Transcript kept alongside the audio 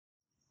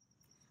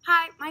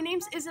Hi, my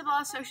name's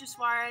Isabella Socia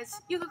Suarez.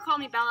 You could call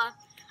me Bella.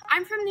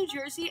 I'm from New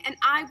Jersey and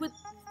I would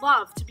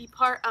love to be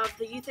part of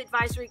the Youth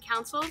Advisory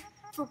Council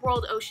for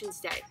World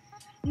Oceans Day.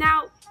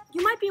 Now,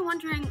 you might be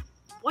wondering,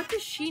 what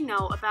does she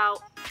know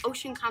about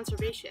ocean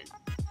conservation?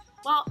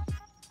 Well,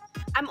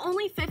 I'm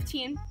only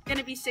 15,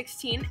 gonna be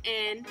 16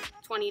 in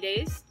 20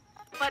 days,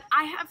 but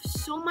I have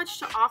so much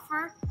to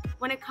offer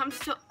when it comes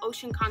to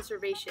ocean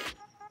conservation.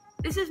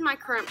 This is my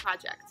current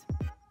project.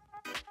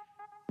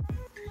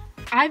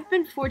 I've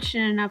been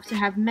fortunate enough to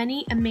have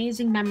many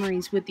amazing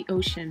memories with the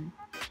ocean.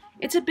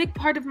 It's a big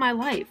part of my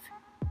life.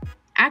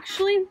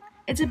 Actually,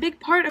 it's a big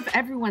part of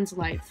everyone's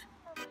life.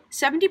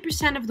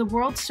 70% of the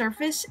world's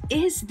surface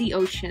is the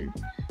ocean.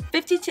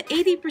 50 to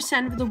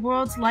 80% of the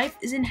world's life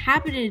is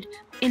inhabited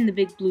in the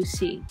big blue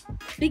sea.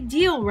 Big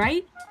deal,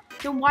 right?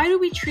 Then why do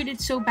we treat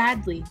it so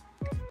badly?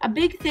 A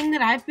big thing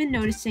that I've been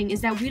noticing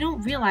is that we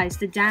don't realize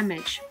the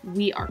damage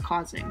we are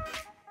causing.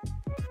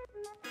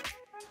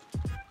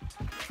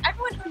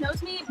 Everyone who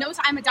knows me knows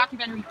I'm a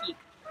documentary geek.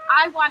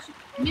 I watch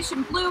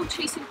Mission Blue,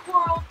 Chasing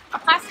Coral, a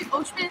plastic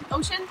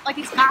ocean like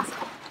it's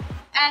gospel.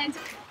 And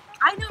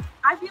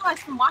I realized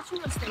from watching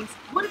those things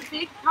what a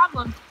big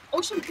problem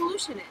ocean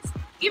pollution is.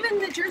 Even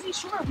the Jersey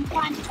Shore, we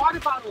find water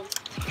bottles,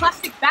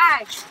 plastic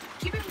bags,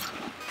 even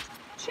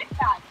chip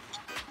bags,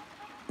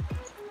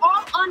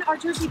 all on our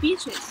Jersey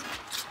beaches.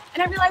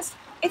 And I realized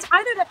it's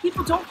either that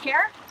people don't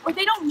care or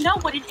they don't know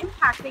what an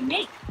impact they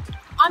make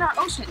on our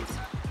oceans.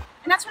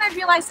 And that's when I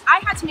realized I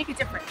had to make a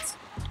difference.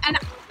 And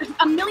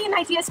a million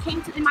ideas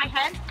came in my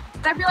head,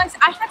 but I realized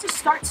I had to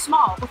start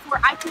small before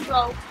I could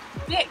go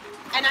big.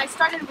 And I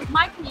started with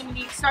my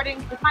community, starting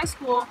with my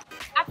school.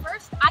 At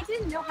first, I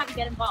didn't know how to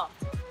get involved.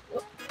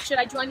 Should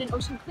I join an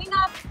ocean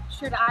cleanup?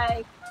 Should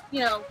I,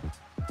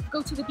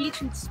 go to the beach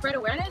and spread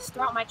awareness,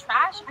 throw out my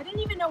trash? I didn't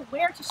even know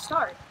where to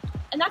start.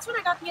 And that's when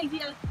I got the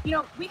idea,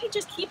 we could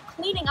just keep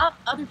cleaning up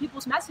other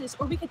people's messes,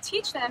 or we could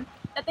teach them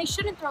that they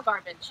shouldn't throw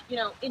garbage,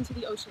 into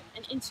the ocean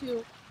and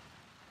into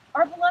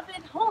our beloved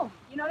home,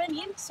 you know what I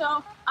mean?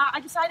 So I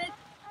decided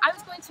I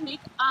was going to make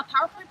a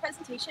PowerPoint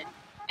presentation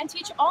and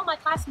teach all my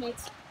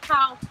classmates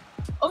how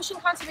ocean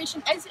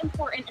conservation is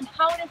important and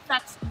how it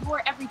affects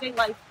your everyday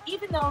life,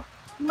 even though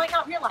you might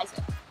not realize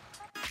it.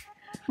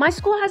 My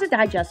school has a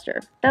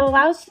digester that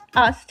allows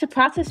us to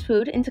process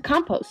food into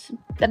compost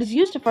that is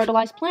used to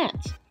fertilize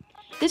plants.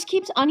 This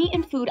keeps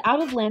uneaten food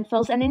out of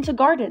landfills and into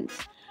gardens.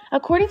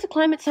 According to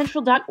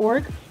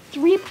climatecentral.org,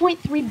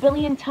 3.3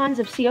 billion tons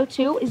of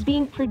CO2 is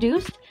being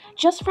produced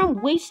just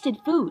from wasted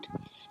food.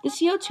 The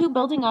CO2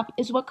 building up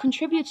is what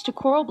contributes to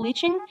coral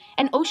bleaching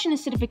and ocean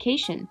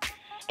acidification.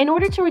 In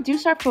order to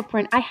reduce our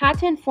footprint, I had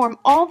to inform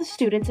all the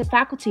students and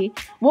faculty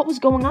what was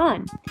going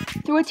on.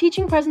 Through a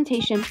teaching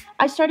presentation,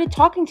 I started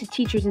talking to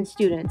teachers and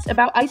students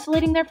about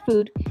isolating their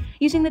food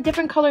using the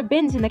different colored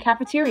bins in the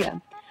cafeteria.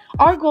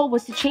 Our goal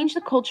was to change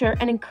the culture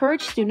and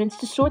encourage students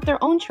to sort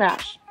their own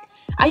trash.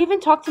 I even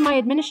talked to my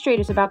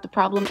administrators about the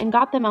problem and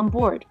got them on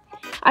board.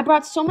 I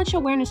brought so much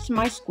awareness to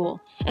my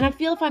school, and I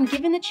feel if I'm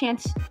given the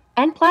chance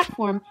and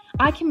platform,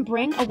 I can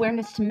bring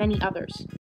awareness to many others.